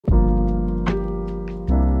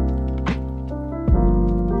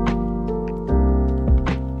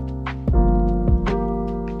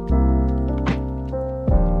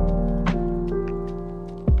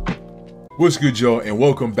What's good, y'all, and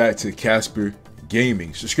welcome back to Kasperr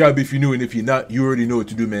Gaming. Subscribe if you're new, and if you're not, you already know what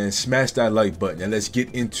to do, man. Smash that like button, and let's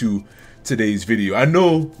get into today's video. I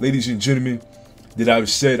know, ladies and gentlemen, that I've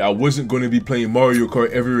said I wasn't going to be playing Mario Kart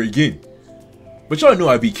ever again. But y'all know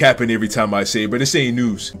I be capping every time I say it, but this ain't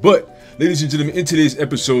news. But, ladies and gentlemen, in today's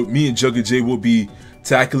episode, me and Jugga J will be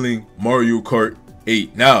tackling Mario Kart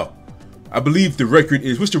 8. Now, I believe the record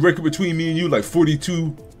is, what's the record between me and you? Like 42,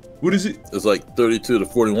 what is it? It's like 32 to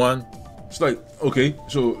 41. It's like, okay,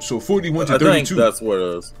 so 41 to 32. I think that's what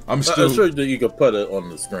it is. I'm sure that you could put it on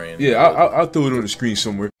the screen. Yeah, I'll throw it on the screen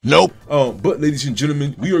somewhere. Nope. But ladies and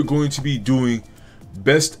gentlemen, we are going to be doing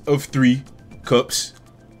best of 3 cups.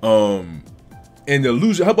 And the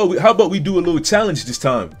loser, how about we do a little challenge this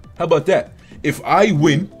time? How about that? If I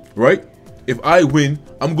win, right? If I win,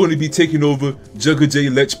 I'm going to be taking over Jugga J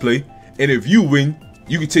Let's Play. And if you win,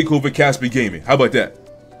 you can take over Kasperr Gaming. How about that?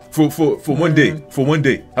 For one day. For one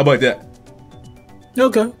day. How about that?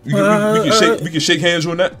 Okay. We can shake hands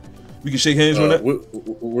on that. We can shake hands on that.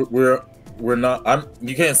 We're not.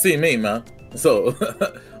 You can't see me, man. So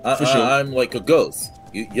I'm like a ghost.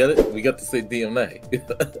 You get it? We got to say DNA.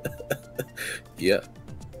 Yeah.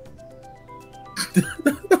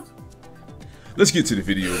 Let's get to the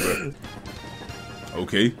video, bro.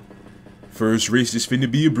 Okay. First race is finna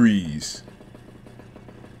be a breeze.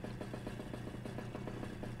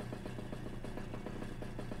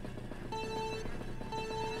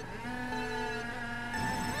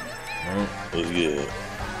 Let's get it.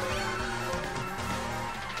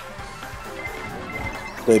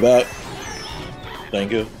 Stay back.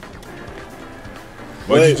 Thank you.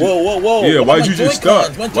 Wait, whoa. Yeah, why'd you just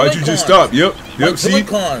stop? Why'd you just stop? Yep.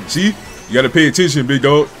 See? You gotta pay attention, big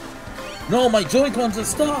dog. No, my Joy-Cons have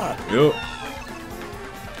stopped. Yep.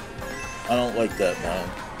 I don't like that, man.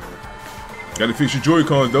 Gotta fix your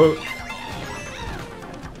Joy-Cons, dog.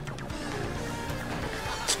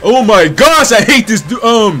 Oh my gosh, I hate this dude.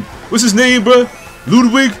 What's his name, bro?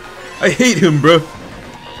 Ludwig? I hate him, bro.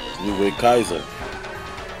 Ludwig Kaiser.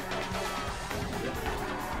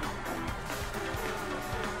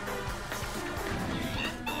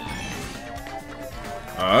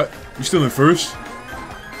 Alright, you still in first?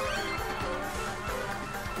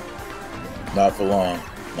 Not for long.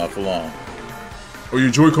 Not for long. Are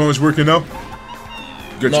your Joy-Cons working now?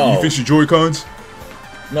 No. You fixed your Joy-Cons?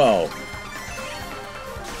 No.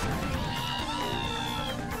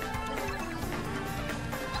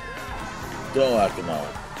 Don't act him out.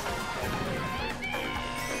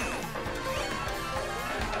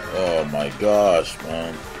 Oh my gosh,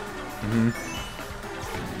 man.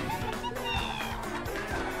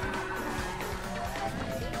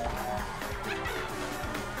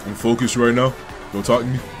 I'm focused right now. Don't talk to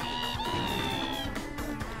me.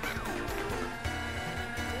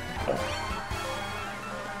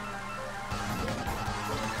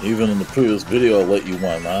 Even in the previous video, I let you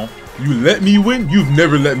win, man. You let me win? You've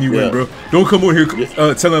never let me win, bro. Don't come on here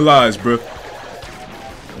telling lies, bro.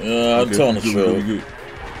 Yeah, I'm telling the truth.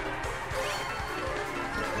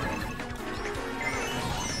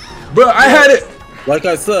 Bro, I had it. Like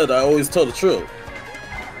I said, I always tell the truth.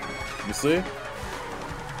 You see?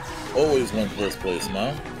 Always win first place,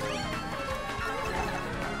 man.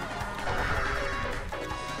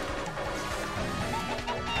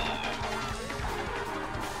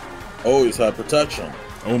 Always have protection.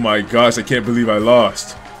 Oh my gosh, I can't believe I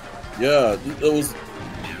lost. Yeah, it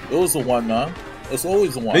was a one, man. It's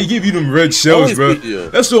always a one. They give you them red shells, bro.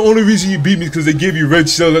 That's the only reason you beat me, because they give you red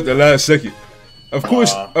shells at the last second. Of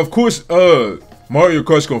course, Mario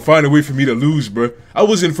Kart's gonna find a way for me to lose, bro. I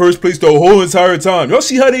was in first place the whole entire time. Y'all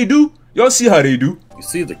see how they do? Y'all see how they do? You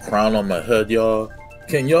see the crown on my head, y'all?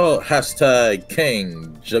 Can y'all hashtag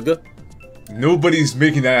King Jugga? Nobody's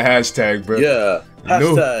making that hashtag, bro. Yeah,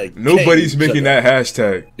 hashtag nobody's making that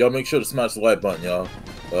hashtag. Y'all make sure to smash the like button, y'all,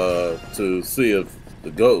 to see if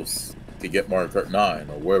the ghosts can get Mario Kart 9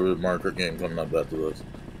 or wherever the Mario Kart game coming up after this.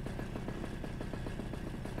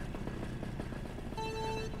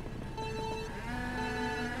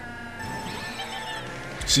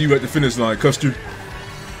 See you at the finish line, Custer.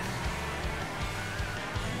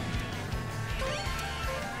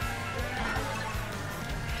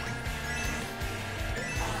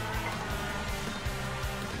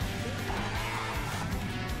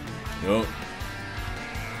 Yup.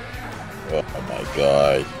 Oh my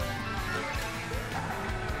god.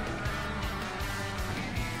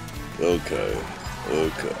 Okay.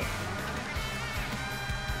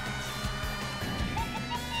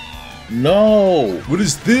 No! What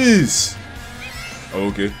is this? Oh,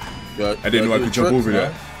 okay. I didn't know I could jump over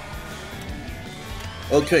that.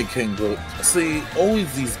 Okay, King Bro. See,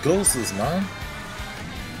 always these ghosts, man.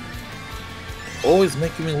 always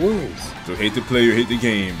making me lose. So hate the player, hate the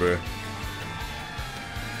game, bro.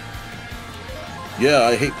 Yeah,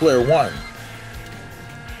 I hate player 1.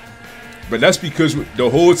 But that's because the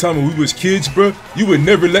whole time when we was kids, bro, you would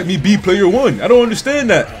never let me be player 1. I don't understand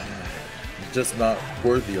that. You're just not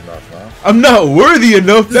worthy enough, huh? I'm not worthy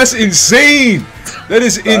enough. That's insane. That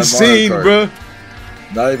is insane, bro.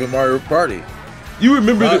 Not even Mario Party. You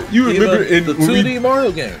remember in the 2D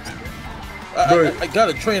Mario games. I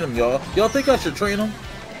gotta train him, y'all. Y'all think I should train him?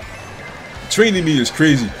 Training me is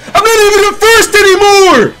crazy. I'm not even the first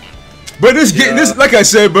anymore. But this game, like I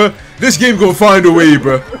said, bro, this game gonna find a way,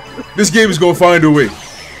 bro. This game is gonna find a way.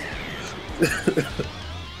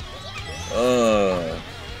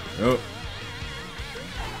 Yep.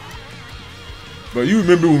 But you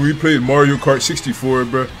remember when we played Mario Kart 64,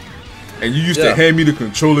 bro? And you used to hand me the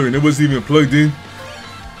controller and it wasn't even plugged in?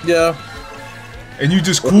 Yeah. And you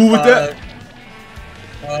just cool with that?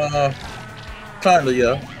 Kinda,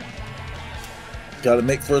 yeah. Gotta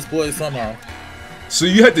make first place somehow. So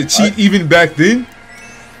you had to cheat even back then?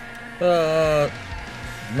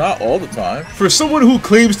 Not all the time. For someone who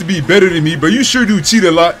claims to be better than me, but you sure do cheat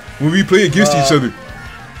a lot when we play against each other.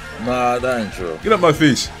 Nah, that ain't true. Get out my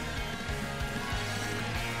face.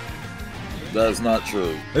 That is not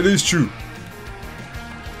true. That is true.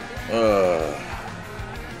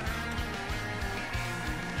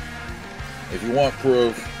 If you want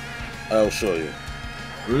proof, I'll show you.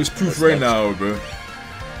 Well, there's proof right now, bro.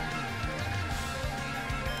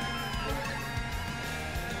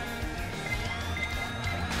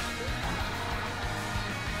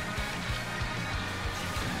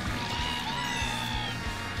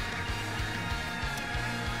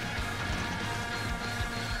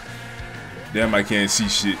 Damn, I can't see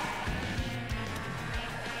shit.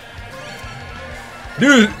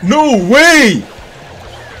 There's no way!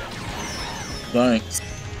 Thanks.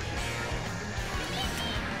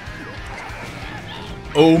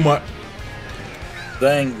 Oh my...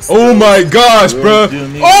 Thanks. Oh my gosh, bro!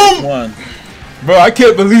 Oh! Bro, I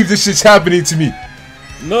can't believe this shit's happening to me.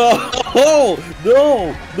 No!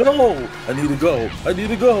 No! No! I need to go. I need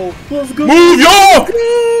to go. Let's go. Move, y'all!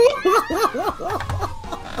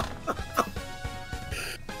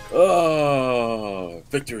 Oh,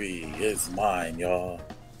 victory is mine, y'all.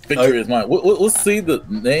 Victory is mine. Let's see the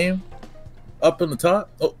name up in the top.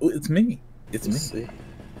 Oh, it's me. It's me. See.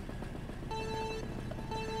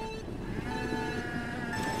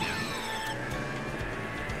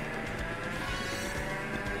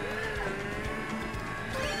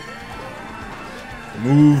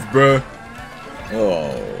 Move, bruh.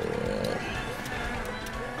 Oh,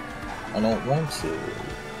 I don't want to.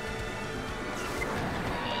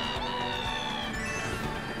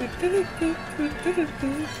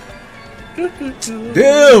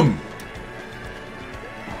 Damn!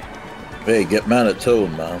 Hey, get mad at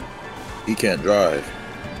Toad, man. He can't drive.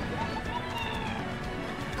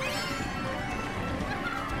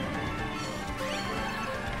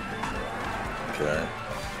 Okay.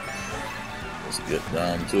 Let's get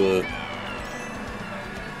down to it.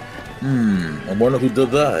 I wonder who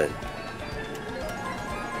did that.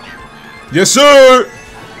 Yes, sir!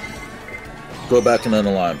 Go back and end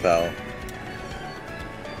the line, pal.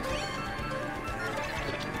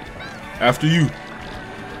 After you.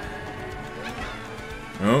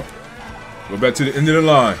 No. Go back to the end of the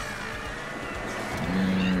line.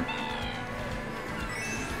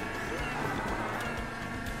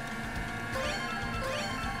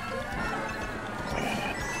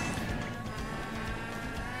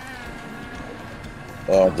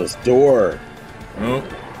 Oh, this door. No.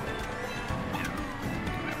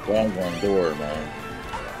 Wrong one door, man.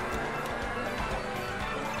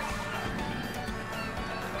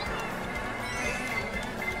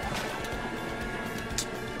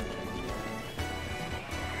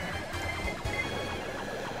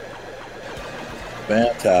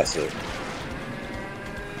 Fantastic.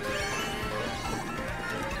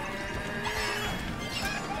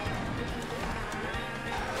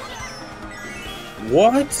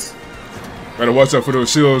 What? Gotta watch out for those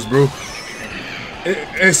shields, bro.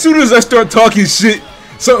 As soon as I start talking shit,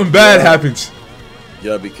 something bad happens.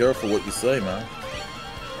 Yeah, be careful what you say, man.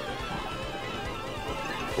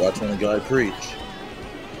 Watch when a guy preach.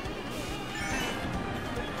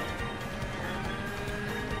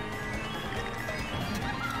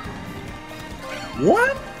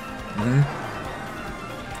 What?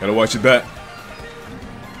 Gotta watch your back.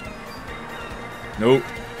 Nope.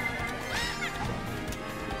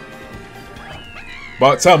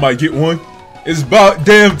 About time I get one. It's about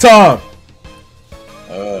damn time.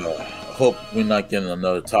 Hope we're not getting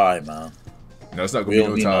another tie, man. No, it's not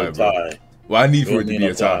gonna be no tie, bro. Well, I need for it to be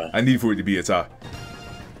a tie. I need for it to be a tie.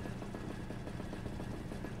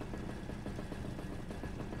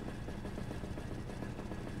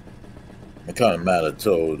 I'm kind of mad at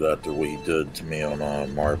Toad after what he did to me on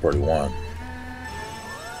Mario Party 1.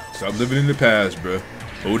 Stop living in the past, bro.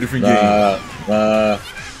 Whole different game.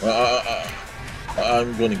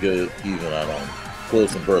 I'm gonna get it even out on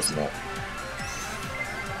close and personal.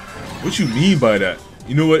 What you mean by that?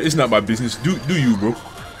 You know what? It's not my business. Do you, bro?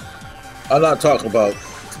 I'm not talking about.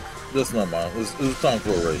 That's not mine. It's time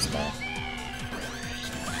for a race now.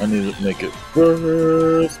 I need to make it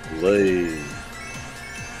first place.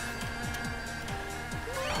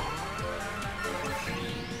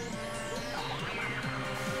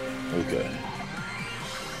 Okay.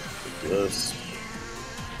 Yes.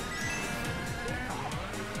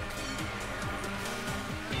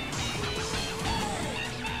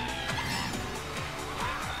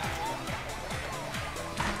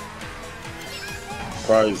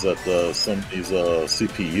 Surprised that some of these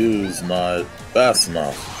CPUs not fast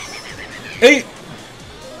enough. Hey!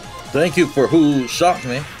 Thank you for who shocked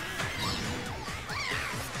me.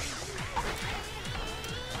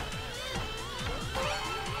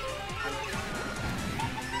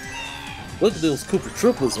 Look at those Cooper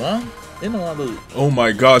Triplets, man. They know how to. Oh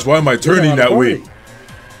my gosh, why am I turning that way?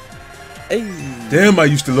 Hey. Damn, I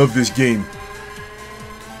used to love this game.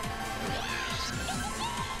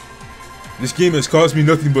 This game has caused me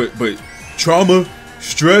nothing but trauma,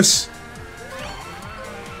 stress.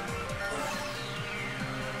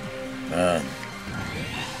 Man.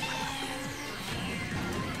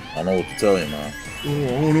 I know what to tell you, man. Oh,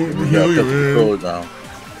 I don't You gotta put the controller down.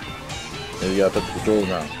 Yeah, you gotta put the controller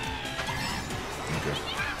down. Okay.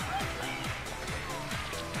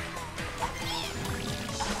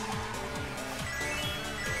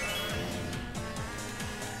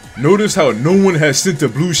 Notice how no one has sent a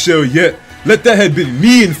blue shell yet. Let that have been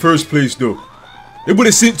me in first place, though. They would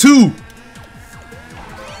have sent 2.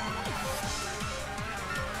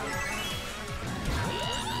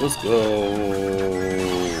 Let's go.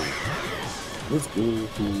 Let's go.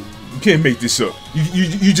 You can't make this up.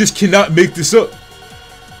 You just cannot make this up.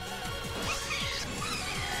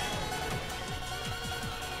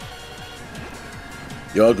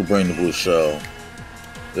 Y'all can bring the blue shell.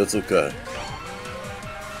 That's okay.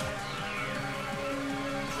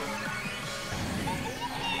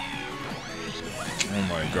 Oh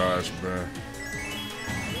my gosh, bro.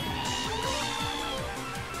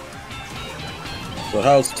 So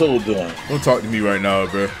how's Toad doing? Don't talk to me right now,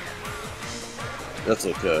 bro. That's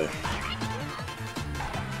okay.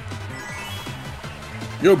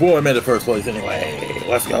 Your boy made it first place anyway.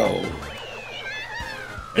 Let's go.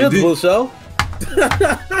 Here's the blue shell.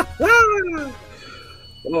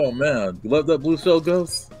 Oh man, you love that blue shell,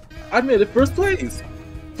 Ghost? I made it first place.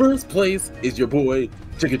 First place is your boy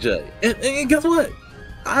Chicken J. And guess what?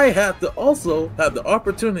 I had to also have the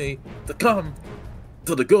opportunity to come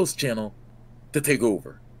to the Ghost channel to take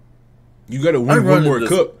over. You gotta win one more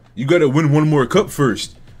cup. You gotta win one more cup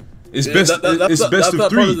first. It's best. It's best of 3. That's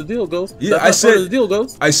not part of the deal, Ghost. Yeah, I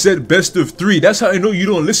said best of 3. That's how I know you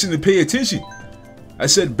don't listen and pay attention. I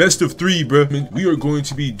said best of 3, bro. I mean, we are going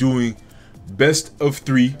to be doing best of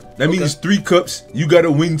 3. That means 3 cups. You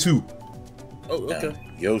gotta win 2. Oh, okay.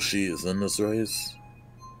 Yoshi is in this race.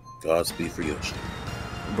 Godspeed for Yoshi.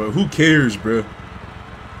 But who cares, bro?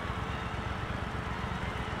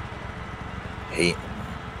 Hate.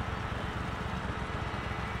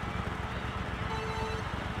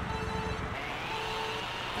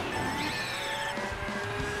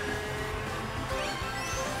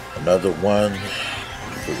 Another one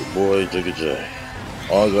for the boy Jigga J.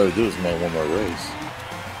 All I gotta do is win one more race.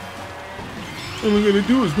 All I gotta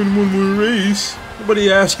do is win one more race. Nobody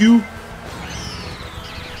ask you.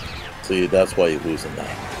 See, that's why you're losing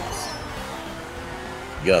that.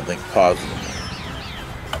 You gotta think positive.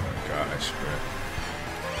 Oh my gosh, bro.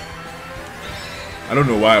 I don't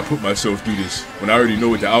know why I put myself through this when I already know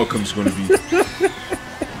what the outcome's gonna be.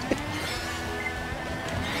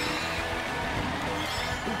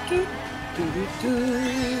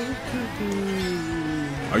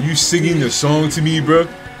 Are you singing the song to me, bro?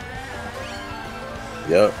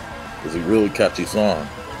 Yep. It's a really catchy song.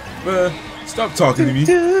 Bruh, stop talking to me.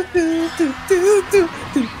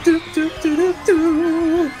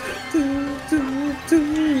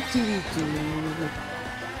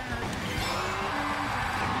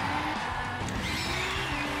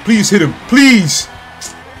 Please hit him, please.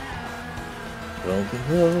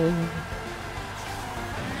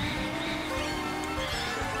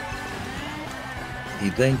 He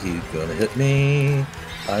think he's gonna hit me.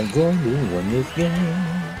 I'm going to win this game.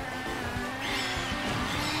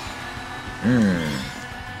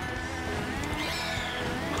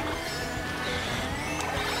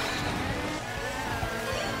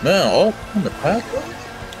 Man, all in the pack.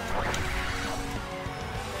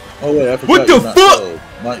 Oh wait, I forgot. What the fuck? Oh,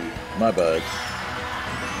 my bad.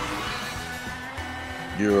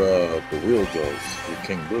 You're the real ghost. You're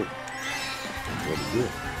King Boo. What is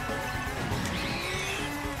it?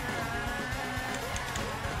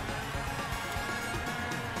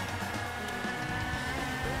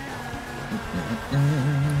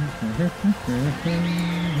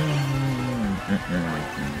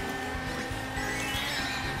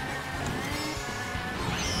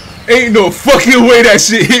 Ain't no fucking way that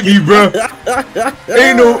shit hit me, bro.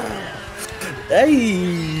 Ain't no.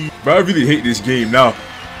 Hey. Bro, I really hate this game now.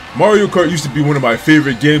 Mario Kart used to be one of my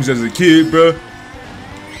favorite games as a kid, bro.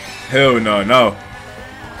 Hell no, now.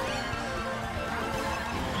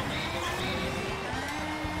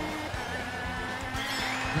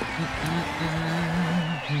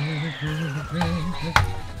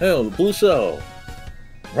 Hell, the blue shell.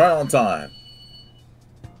 Right on time.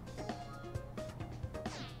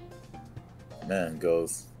 Man,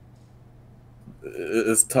 Ghost.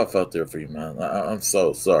 It's tough out there for you, man. I'm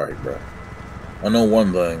so sorry, bro. I know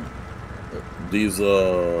one thing. These,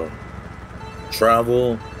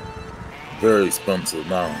 travel, very expensive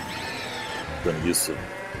now than used to.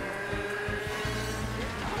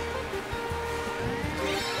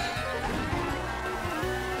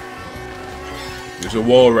 There's a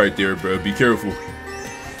wall right there, bro. Be careful.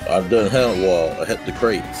 I didn't hit a wall. I hit the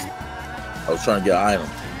crates. I was trying to get an item.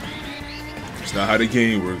 It's not how the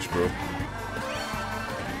game works, bro.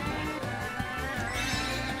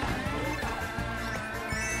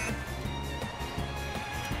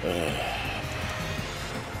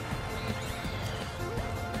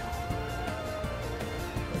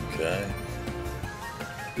 Okay.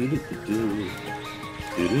 I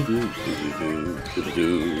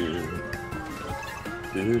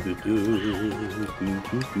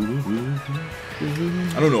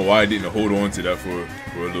don't know why I didn't hold on to that for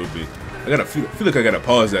a little bit. I gotta feel like I gotta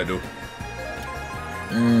pause that though.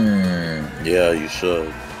 Yeah, you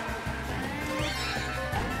should.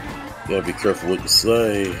 You gotta be careful what you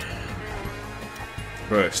say.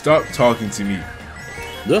 Bro, stop talking to me.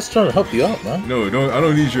 Just trying to help you out, man. No, I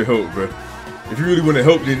don't need your help, bro. If you really want to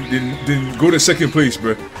help, then go to second place,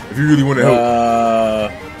 bro. If you really want to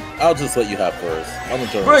help. I'll just let you have first. I'm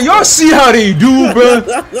gonna bro, y'all see how they do, bro?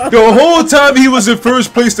 The whole time he was in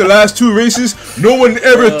first place the last two races, no one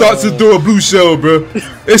ever thought to throw a blue shell, bro.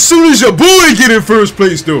 As soon as your boy get in first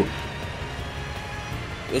place, though.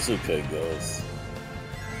 It's okay, guys.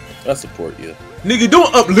 I support you. Nigga,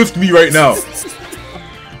 don't uplift me right now.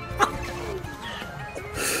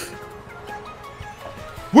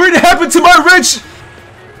 Where'd it happen to my red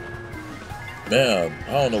Man,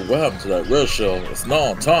 I don't know what happened to that red shell. It's not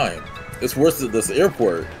on time. It's worse than this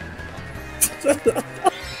airport.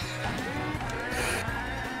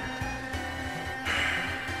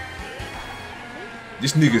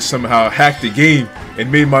 This nigga somehow hacked the game and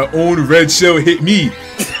made my own red shell hit me.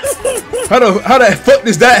 How the fuck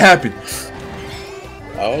does that happen?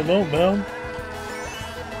 I don't know, man.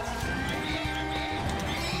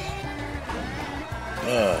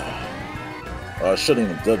 I shouldn't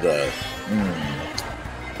even did that.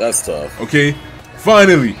 That's tough. Okay,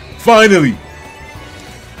 finally.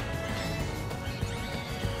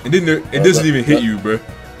 And then it doesn't even hit you, bro.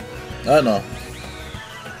 I know.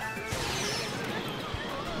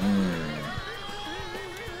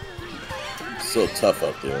 So tough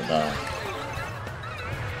out there now.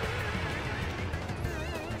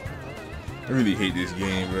 I really hate this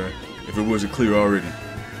game, bro. If it wasn't clear already.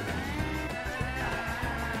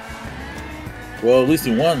 Well, at least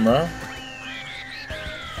he won, man.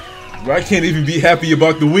 Bro, I can't even be happy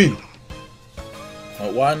about the win.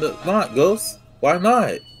 Why not, Ghost? Why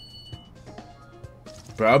not?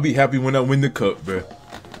 Bro, I'll be happy when I win the cup, bro.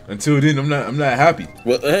 Until then, I'm not happy.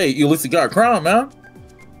 Well, hey, you at least got a crown, man.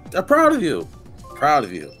 I'm proud of you. Proud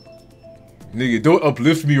of you. Nigga, don't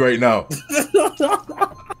uplift me right now.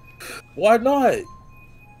 Why not?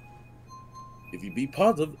 If you be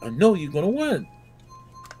positive, I know you're gonna win.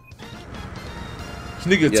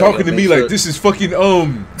 This nigga talking to me like this is fucking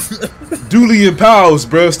Dooley and Pals,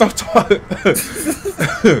 bro. Stop talking.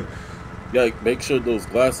 Yeah, make sure those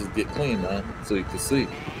glasses get clean, man, so you can see.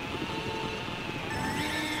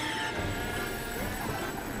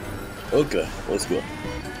 Okay, let's go.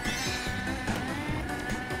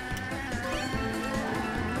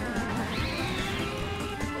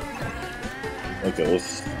 Okay,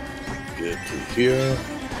 let's get to here.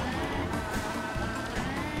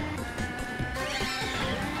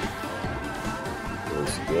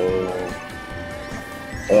 Let's go.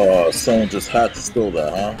 someone just had to steal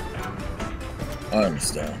that, huh? I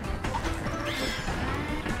understand.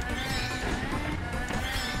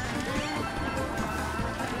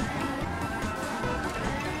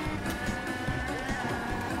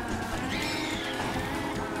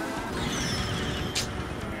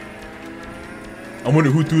 I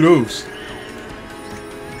wonder who threw those.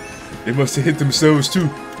 They must have hit themselves too.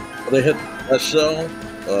 They hit that shell,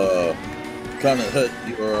 kind of hit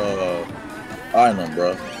your item,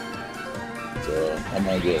 bro. So I'm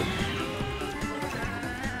not good.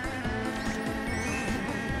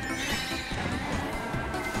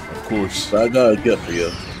 Of course. But I got a gift for you.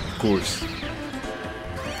 Of course.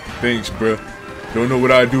 Thanks, bruh. Don't know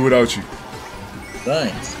what I'd do without you.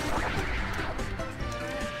 Thanks.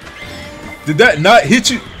 Did that not hit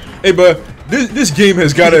you? Hey, bruh. This game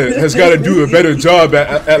has gotta do a better job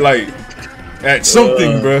at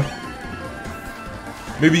something, bruh.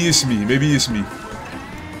 Maybe it's me. Maybe it's me.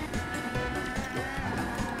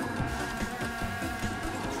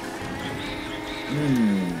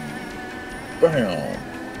 Bam.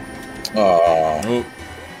 Oh,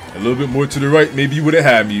 a little bit more to the right. Maybe you would have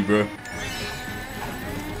had me, bruh.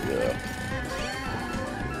 Yeah.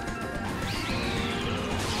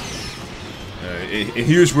 And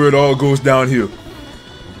here's where it all goes downhill.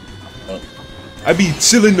 I be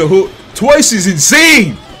chilling the whole twice is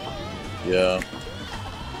insane. Yeah.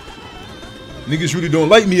 Niggas really don't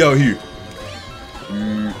like me out here.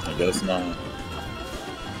 I guess not.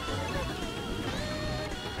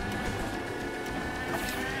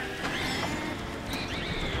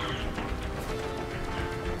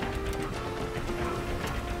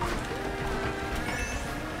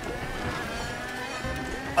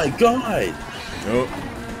 My God. Nope.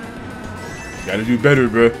 Gotta do better,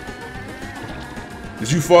 bro.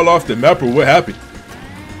 Did you fall off the map or what happened?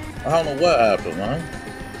 I don't know what happened, man.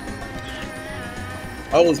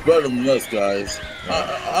 I was better than this, guys.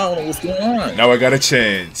 I don't know what's going on. Now I got a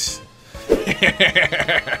chance.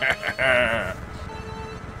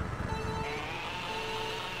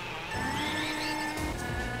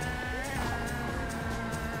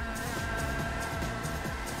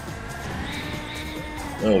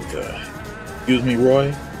 Okay. Excuse me,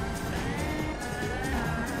 Roy.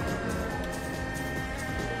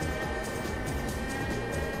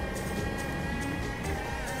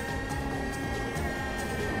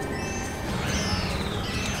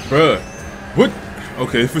 Bruh. What?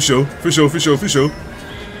 Okay, for sure. For sure.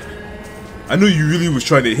 I knew you really was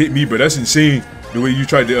trying to hit me, but that's insane. The way you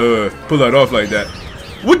tried to pull that off like that.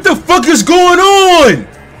 What the fuck is going on?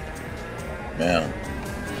 Man.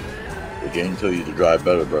 The game told you to drive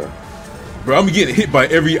better, bro. Bro, I'm getting hit by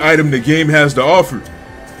every item the game has to offer.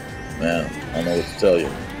 Man, I don't know what to tell you.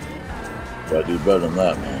 Gotta do better than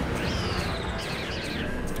that, man.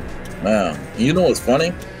 Man, you know what's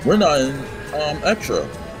funny? We're not in extra.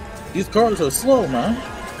 These cars are slow, man.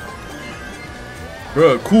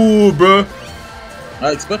 Bro, cool, bro.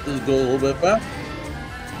 I expected to go a little bit faster.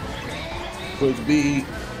 So it could be,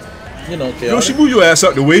 you know, chaotic. Yo, she move your ass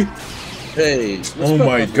out the way. Hey, oh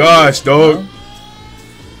my gosh, dog. Man.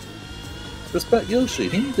 Respect Yoshi.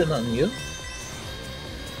 He ain't did nothing to you.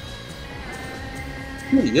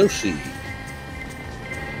 Hey, Yoshi.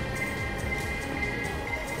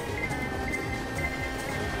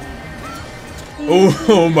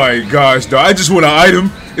 Oh my gosh, dog. I just want an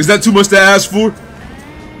item. Is that too much to ask for?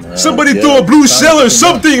 Somebody throw a blue shell or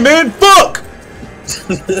something, man. Fuck!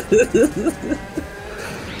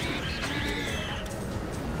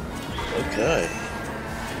 Okay.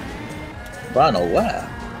 Final lap.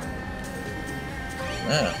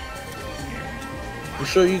 Man. You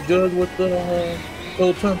sure you good with the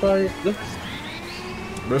whole turnpike?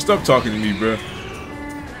 Bro, stop talking to me, bro.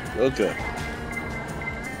 Okay.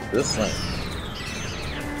 This thing.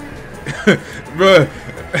 Bruh.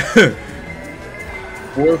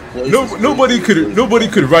 Nobody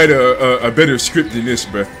could write a better script than this,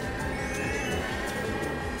 bruh.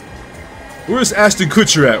 Where's Ashton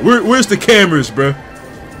Kutcher at? Where's the cameras, bruh?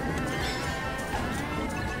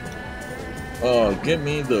 Oh, give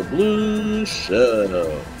me the blue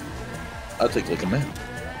shell. I'll take like a man.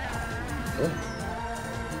 Oh.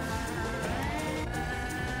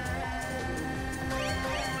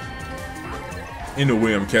 Ain't no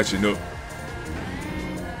way I'm catching up.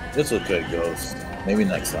 It's okay, Ghost. Maybe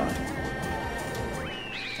next time.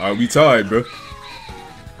 Alright, we tied, bro.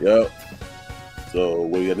 Yep. So,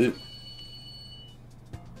 what do you gotta do?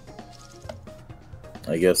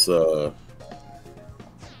 I guess,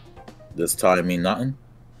 this tie mean nothing?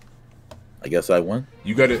 I guess I win?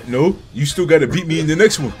 You gotta, no, you still gotta beat me in the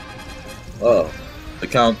next one. Oh. The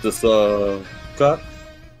count this, cut?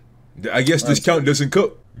 I guess this count doesn't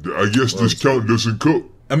cut. I guess this count doesn't count.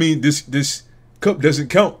 I mean, this cup doesn't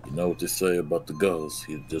count. You know what they say about the ghosts?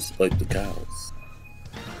 He's just like the cows.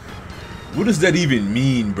 What does that even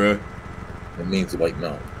mean, bruh? It means like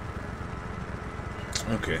no.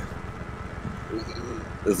 Okay.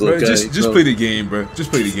 It's Bro, okay. just play the game, bro. Just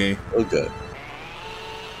play the game. Okay.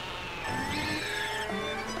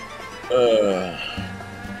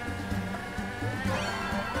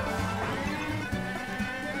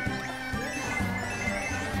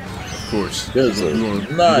 Of course. We're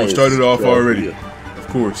gonna start it off already. Of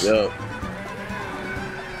course. Yep.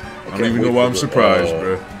 I don't even know why I'm surprised,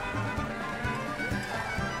 bro.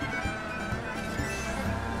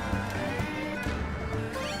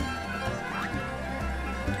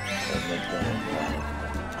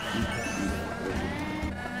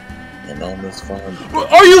 And on this farm.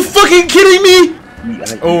 Are you fucking kidding me?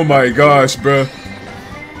 Oh my gosh, bro.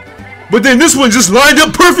 But then this one just lined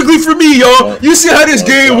up perfectly for me, y'all. You see how this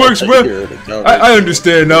game works, bro? I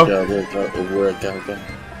understand now.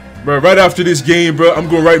 Bro, right after this game, bro, I'm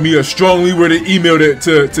gonna write me a strongly worded email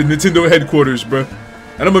to Nintendo headquarters, bro.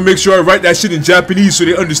 And I'm gonna make sure I write that shit in Japanese so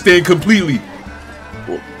they understand completely.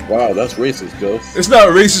 Wow, that's racist, Ghost. It's not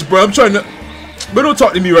racist, bro. I'm trying to... But don't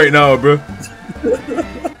talk to me right now, bro.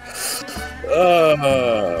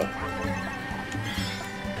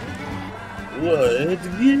 What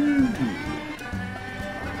you?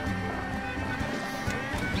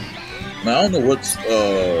 Now, I don't know what's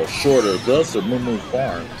shorter, Gus or Moo Moo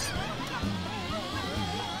Farms.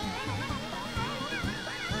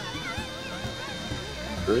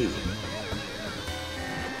 Crazy.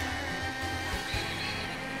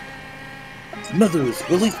 Smithers,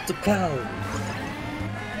 release the cows.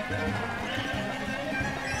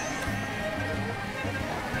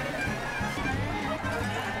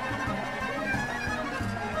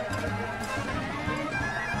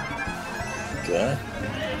 Okay.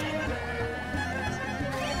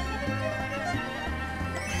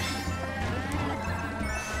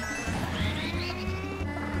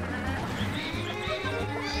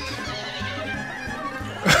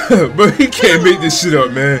 But he can't make this shit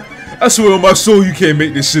up, man. I swear on my soul you can't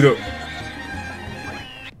make this shit up.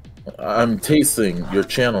 I'm tasting your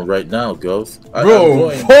channel right now, Ghost.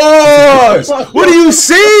 Bro, pause! What are you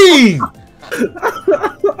saying?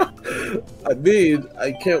 I mean,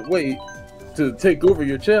 I can't wait to take over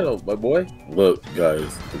your channel, my boy. Look,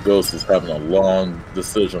 guys, the Ghost is having a long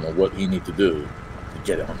decision on what he needs to do to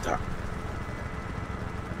get it on top.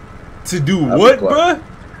 To do what, bruh?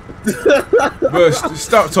 Bro,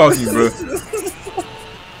 stop talking, bro.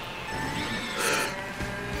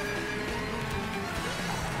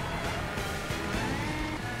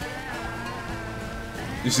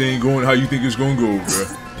 This ain't going how you think it's gonna go, bro.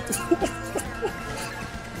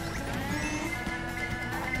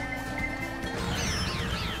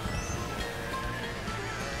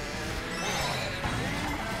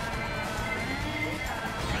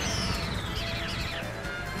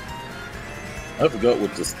 I forgot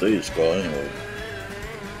what the stage called anyway.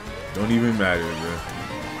 Don't even matter, bro.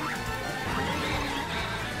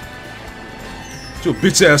 Get your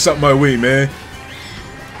bitch ass out my way, man.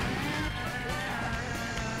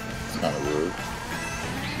 It's kind of rude.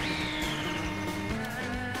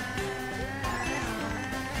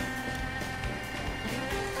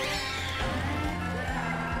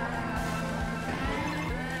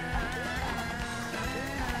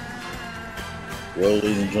 Well,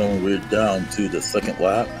 ladies and gentlemen, we're down to the second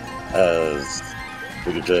lap as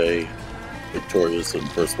Bigger J victorious in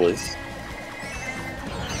first place.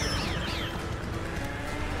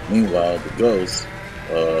 Meanwhile, the Ghost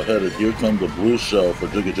headed, here comes the blue shell for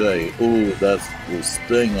Jigga J. Ooh, that's will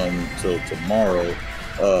sting until tomorrow.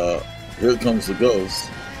 Here comes the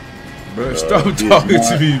Ghost. Bro, stop talking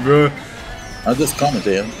to me, bro. I'm just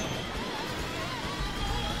commenting.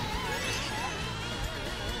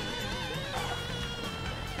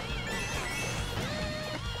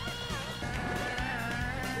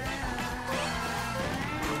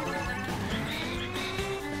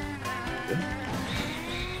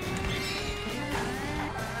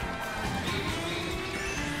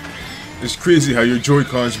 It's crazy how your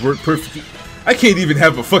Joy-Cons work perfectly. I can't even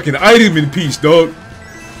have a fucking item in peace, dog.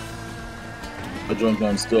 My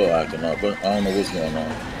Joy-Con's still acting up, but I don't know what's going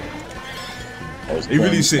on. They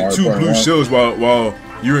really sent 2 blue shells while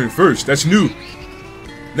you're in first. That's new.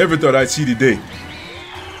 Never thought I'd see the day.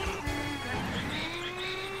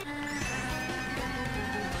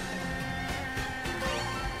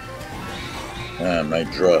 Man, my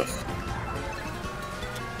draft.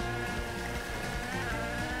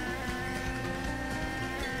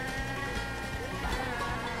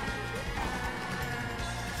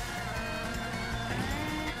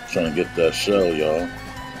 Trying to get that shell, y'all.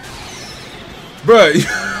 Bruh.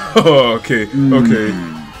 Oh, okay. Okay.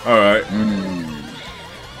 All right.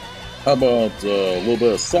 How about a little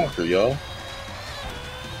bit of soccer, y'all?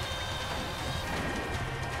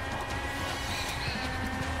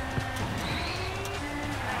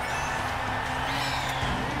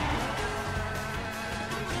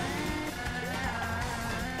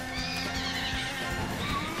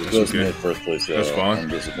 That's okay. First place, That's fine.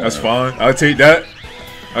 That's fine. I'll take that.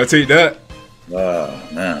 I'll take that. Oh,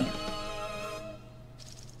 man.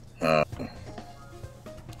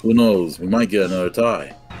 Who knows? We might get another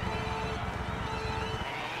tie.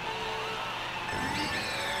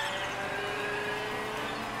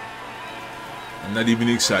 I'm not even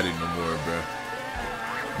excited no more, bro.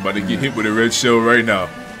 I'm about to get hit with a red shell right now.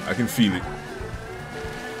 I can feel it.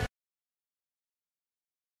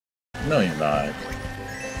 No, you're not.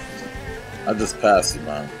 I just passed you,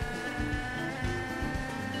 man.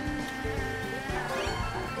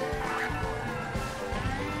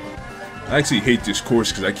 I actually hate this course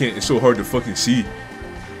because I can't. It's so hard to fucking see.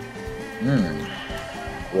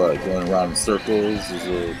 What, going around in circles is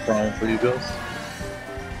a problem for you guys?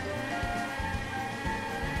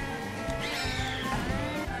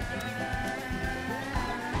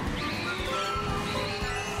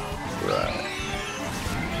 Right.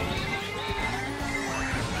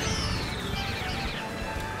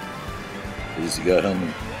 At least you got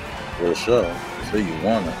him for a show. So you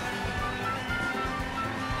want it.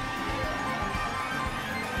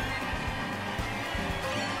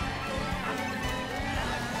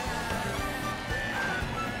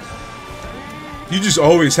 You just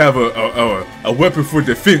always have a weapon for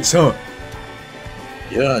defense, huh?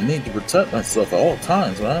 Yeah, I need to protect myself at all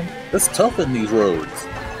times, man. It's tough in these roads.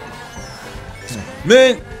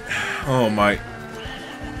 Man, oh my.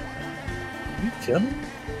 You kidding?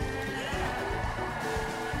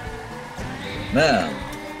 Man,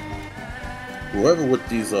 whoever with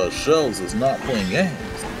these shells is not playing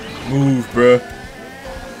games. Move, bruh.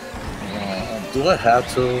 Do I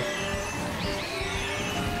have to?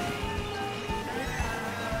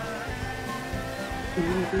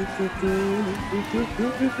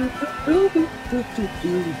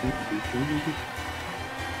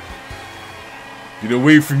 Get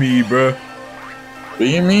away from me, bruh. What do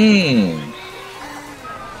you mean?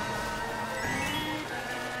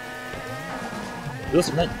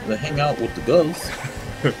 Just meant to hang out with the ghosts.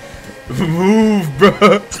 Move,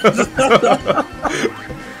 bruh.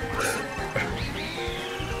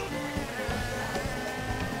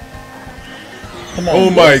 Come on, oh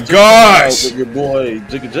my gosh! With your boy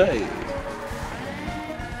Jigga J.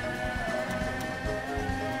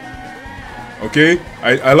 Okay,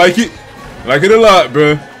 I like it. I like it a lot,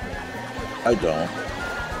 bruh. I don't.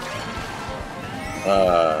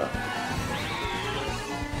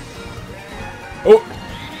 Oh.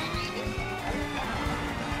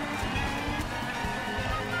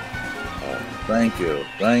 Thank you,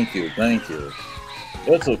 thank you, thank you.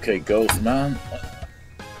 That's okay, Ghost, man.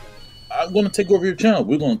 I'm gonna take over your channel.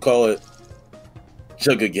 We're gonna call it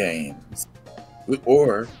Jugga Games.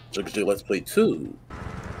 Or Jugga J Let's Play 2.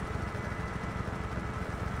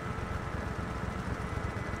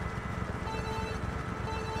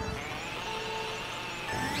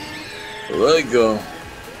 Let it go.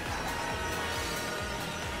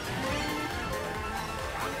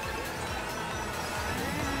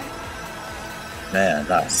 Man,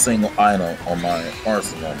 not a single item on my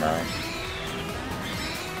arsenal, man.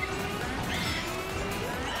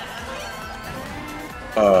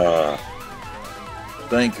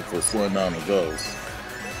 Thank you for slowing down the ghost.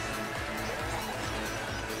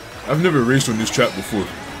 I've never raced on this track before.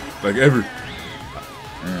 Like, ever.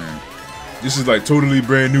 This is like totally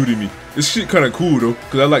brand new to me. This shit kind of cool though,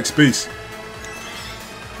 cause I like space.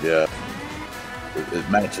 Yeah, it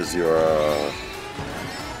matches your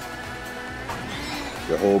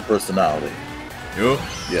whole personality. Yup.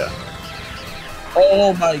 Yeah.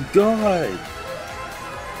 Oh my god.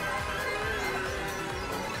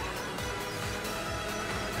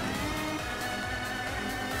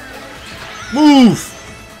 Move.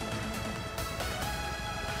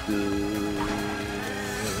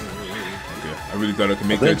 I really thought I could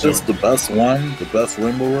make that jump. That's the best one, the best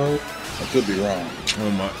Rainbow Road. I could be wrong.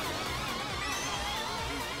 Oh my.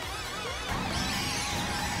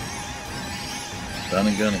 Then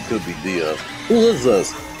again, it could be Dia. Who is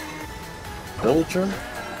this? Villager?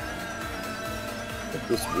 Get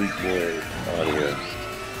this weak boy out of here.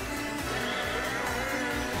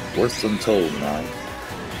 Worse than Toad, man.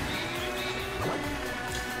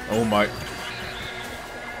 Oh my.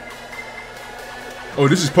 Oh,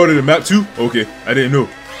 this is part of the map too? Okay, I didn't know.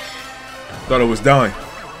 Thought I was dying.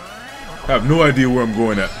 I have no idea where I'm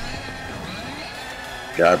going at.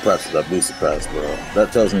 Yeah, I practiced that booster pass, bro.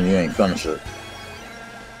 That tells me you ain't finished it.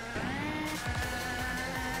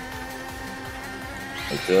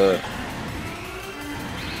 Okay.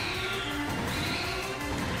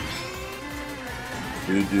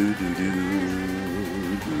 Do do do do do.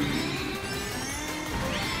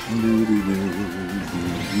 Do do do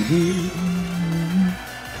do do.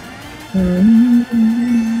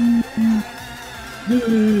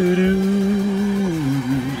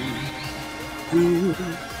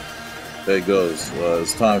 There it goes.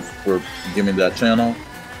 It's time for give me that channel.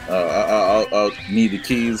 I'll need the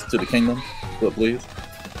keys to the kingdom, so please.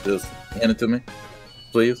 Just hand it to me,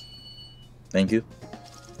 please. Thank you.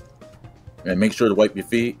 And make sure to wipe your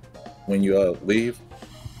feet when you leave.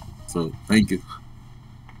 So thank you.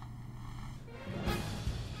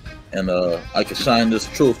 And I can shine this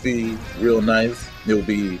trophy real nice. It'll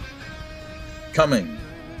be coming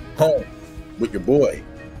home with your boy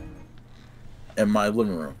in my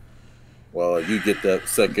living room while you get that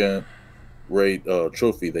second-rate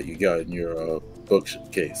trophy that you got in your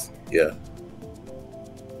bookcase. Yeah.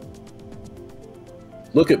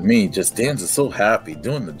 Look at me, just dancing so happy,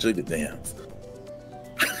 doing the jigga dance.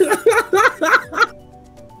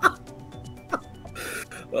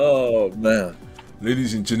 Oh, man.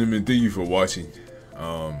 Ladies and gentlemen, thank you for watching.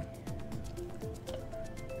 I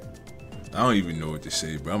don't even know what to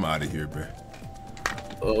say, bro. I'm out of here, bro.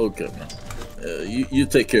 Okay, man. You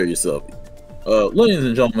take care of yourself. Ladies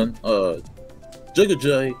and gentlemen, Jigga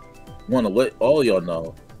J want to let all y'all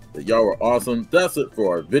know that y'all were awesome. That's it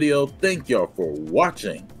for our video. Thank y'all for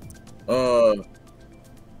watching. Y'all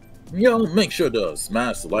make sure to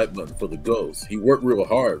smash the like button for the ghost. He worked real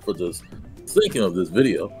hard for this thinking of this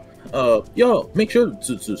video. Y'all make sure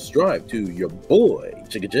to subscribe to your boy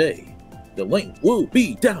Jigga J. The link will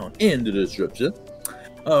be down in the description.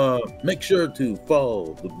 Make sure to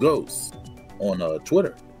follow the ghost on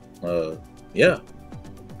Twitter. Yeah.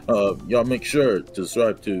 Y'all make sure to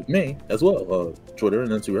subscribe to me as well. Twitter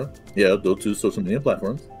and Instagram. Yeah, those two social media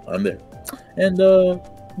platforms. I'm there. And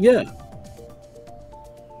yeah.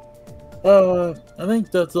 I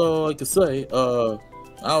think that's all I can say.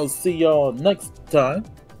 I'll see y'all next time.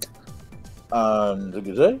 I'm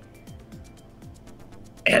Jigga J.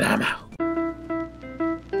 And I'm out.